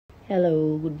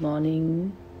Hello, good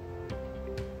morning.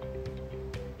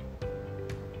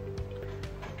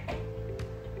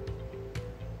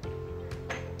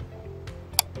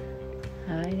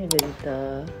 Hi, Nivedita.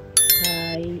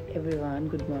 Hi, everyone.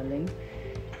 Good morning.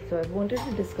 So, I wanted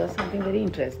to discuss something very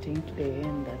interesting today,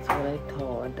 and that's what I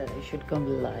thought that I should come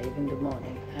live in the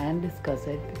morning and discuss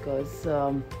it because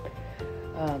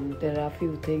there are a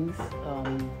few things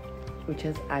which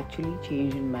has actually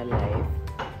changed in my life.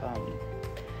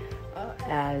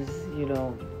 As you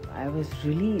know, I was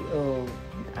really,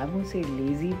 I won't say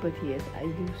lazy, but yes, I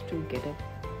used to get up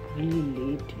really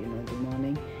late, in the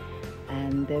morning.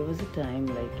 And there was a time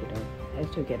I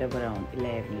used to get up around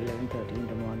 11:30 in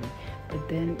the morning. But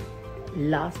then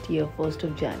last year, 1st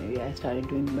of January, I started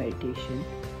doing meditation,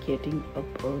 getting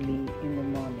up early in the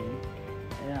morning.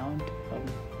 Around,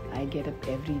 I get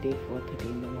up every day 4:30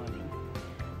 in the morning.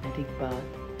 I take bath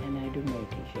and I do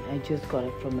meditation. I just got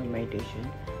up from my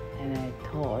meditation and I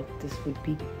thought this would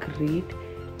be great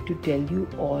to tell you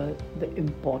all the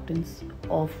importance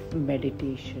of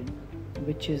meditation,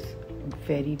 which is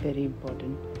very, very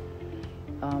important.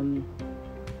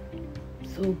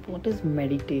 So what is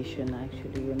meditation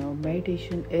actually?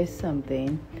 Meditation is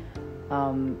something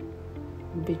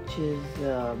which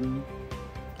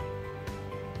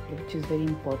is very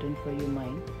important for your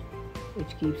mind,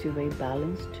 which keeps you very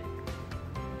balanced.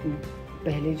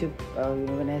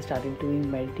 When I started doing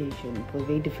meditation, it was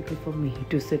very difficult for me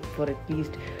to sit for at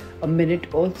least a minute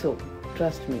also,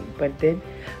 trust me. But then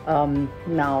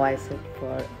now I sit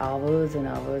for hours and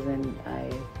hours and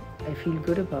I feel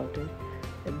good about it.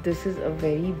 This is a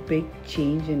very big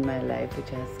change in my life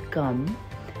which has come.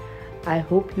 I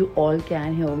hope you all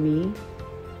can hear me.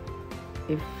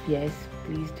 If yes,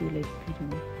 please do let me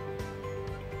know.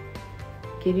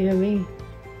 Can you hear me?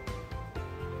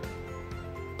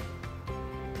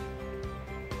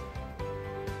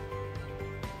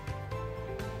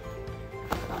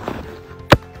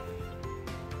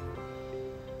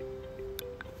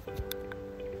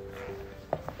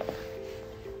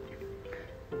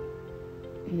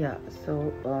 Yeah, so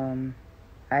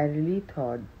I really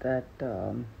thought that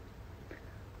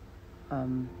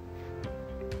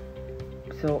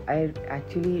so I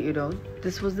actually,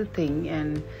 this was the thing,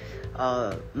 and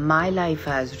my life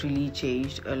has really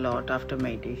changed a lot after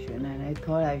meditation, and I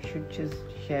thought I should just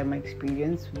share my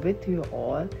experience with you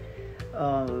all.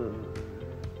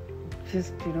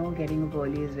 Getting up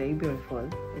early is very beautiful.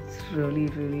 It's really,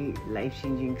 really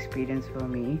life-changing experience for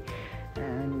me,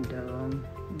 and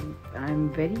I'm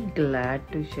very glad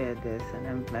to share this,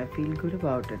 and I feel good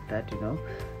about it that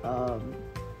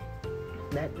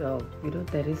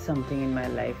there is something in my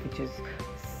life which is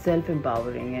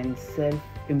self-empowering and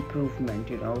self-improvement.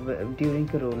 During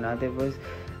Corona, there were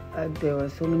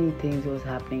so many things was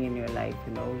happening in your life.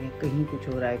 कहीं कुछ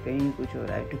हो रहा है, कहीं कुछ हो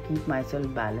रहा है. To keep myself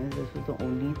balanced, this was the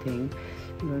only thing.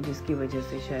 जिसकी वजह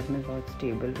से शायद मैं बहुत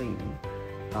स्टेबल रही हूँ.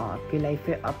 आपके लाइफ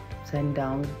में अप्स एंड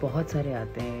डाउन्स बहुत सारे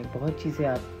आते हैं, बहुत चीज़ें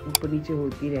आप ऊपर नीचे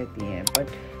होती रहती हैं, but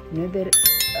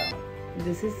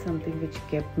this is something which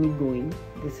kept me going.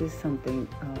 This is something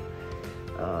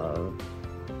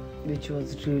which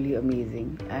was really amazing.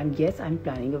 And yes, I'm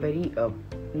planning a very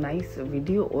nice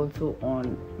video also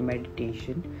on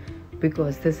meditation,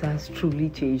 because this has truly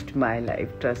changed my life,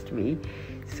 trust me.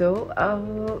 So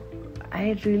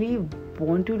I really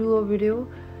want to do a video.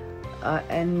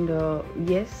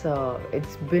 Yes,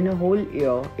 it's been a whole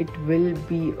year. It will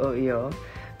be a year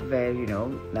where,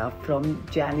 now from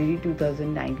January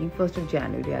 2019, 1st of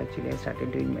January, actually, I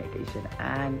started doing meditation.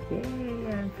 And yay,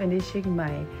 I'm finishing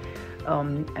my,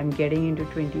 I'm getting into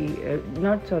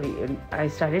I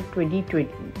started 2020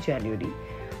 January.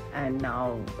 And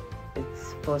now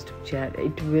it's 1st of January.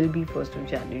 It will be 1st of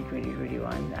January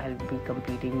 2021. I'll be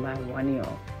completing my 1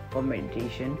 year for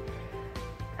meditation.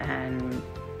 And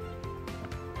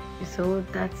so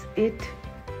that's it.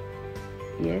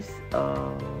 Yes,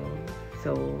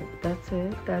 so that's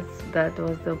it. That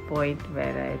was the point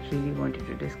where I really wanted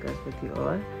to discuss with you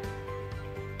all.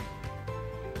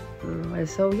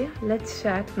 So yeah, let's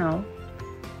chat now.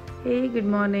 Hey, good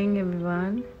morning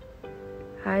everyone.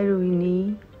 Hi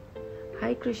Rony.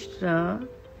 Hi Krishna.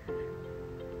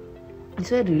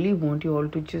 So I really want you all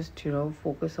to just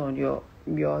focus on your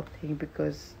thing,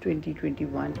 because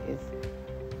 2021 is,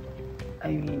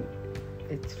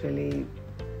 it's really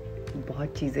बहुत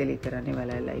चीज़ें लेकर आने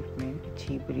वाला है life में,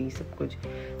 अच्छी बुरी सब कुछ.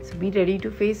 So be ready to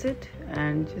face it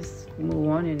and just move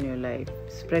on in your life.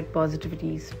 Spread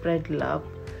positivity, spread love.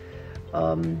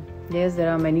 Yes, there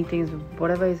are many things,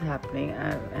 whatever is happening,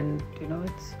 and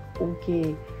it's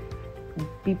okay.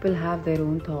 People have their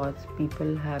own thoughts.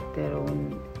 People have their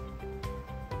own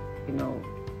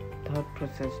thought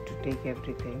process to take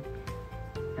everything,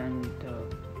 and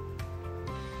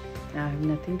I have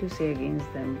nothing to say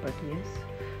against them, but yes,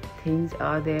 things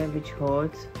are there which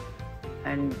hurts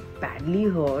and badly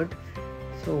hurt.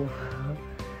 So,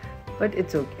 but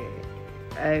it's okay.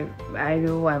 I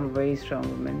know I'm a very strong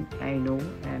woman. I know,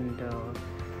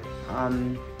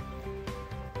 and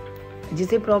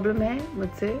जिसे problem है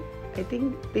मुझसे, I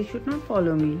think they should not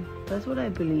follow me. That's what I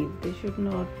believe. They should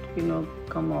not,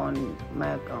 come on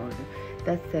my account.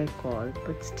 That's their call.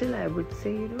 But still, I would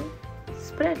say,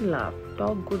 spread love.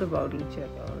 Talk good about each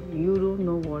other. You don't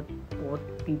know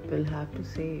what people have to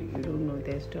say. You don't know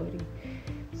their story.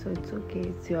 So it's okay.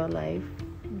 It's your life.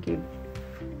 Give.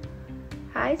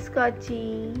 Hi,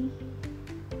 Scotchy.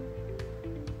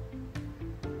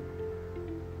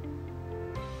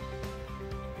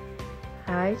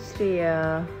 Hi,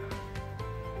 Shreya.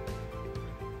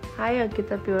 Hi,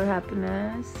 Ankita, Pure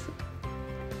Happiness.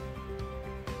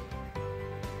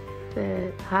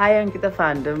 Hi, Ankita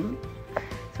Fandom.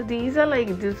 So this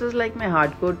was like my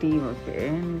hardcore team, okay?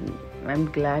 And I'm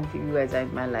glad you guys are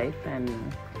in my life, and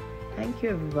thank you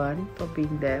everyone for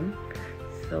being them.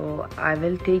 So I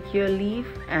will take your leave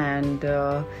and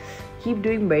keep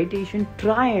doing meditation.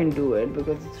 Try and do it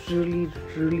because it's really,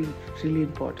 really, really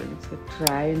important. So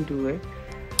try and do it.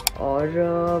 और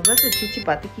बस अच्छी अच्छी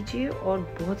बातें कीजिए और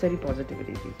बहुत सारी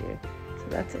positivity दीजिए. So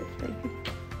that's it. Thank you.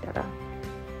 Ta-da.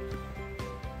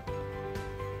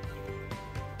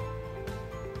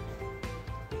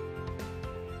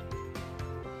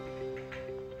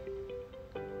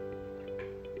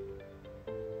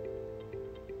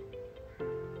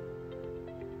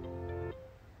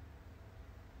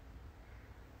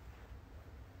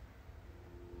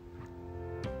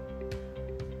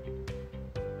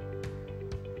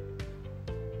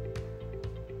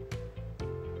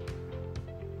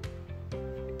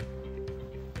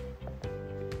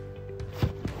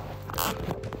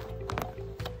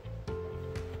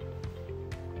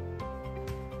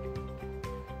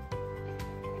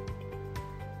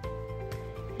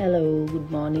 Hello,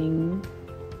 good morning.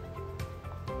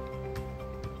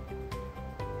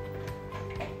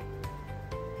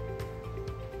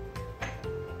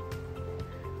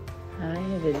 Hi,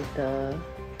 Nivedita.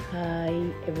 Hi,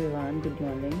 everyone. Good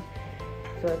morning.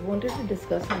 So I wanted to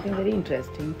discuss something very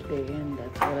interesting today, and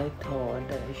that's what I thought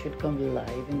that I should come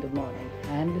live in the morning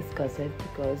and discuss it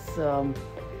because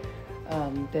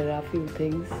there are a few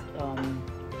things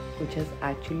which has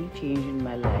actually changed in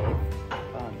my life.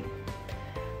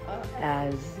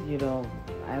 As you know,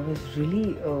 I was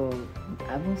really,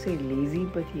 I won't say lazy,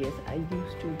 but yes, I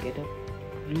used to get up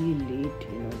really late,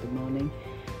 in the morning.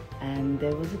 And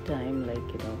there was a time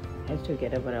I used to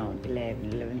get up around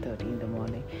 11:30 in the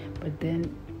morning. But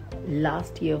then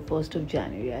last year, 1st of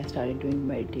January, I started doing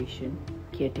meditation,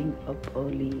 getting up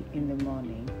early in the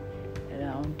morning.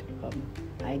 Around,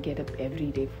 I get up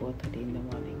every day 4:30 in the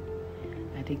morning.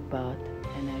 I take bath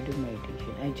and I do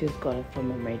meditation. I just got up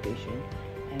from a meditation.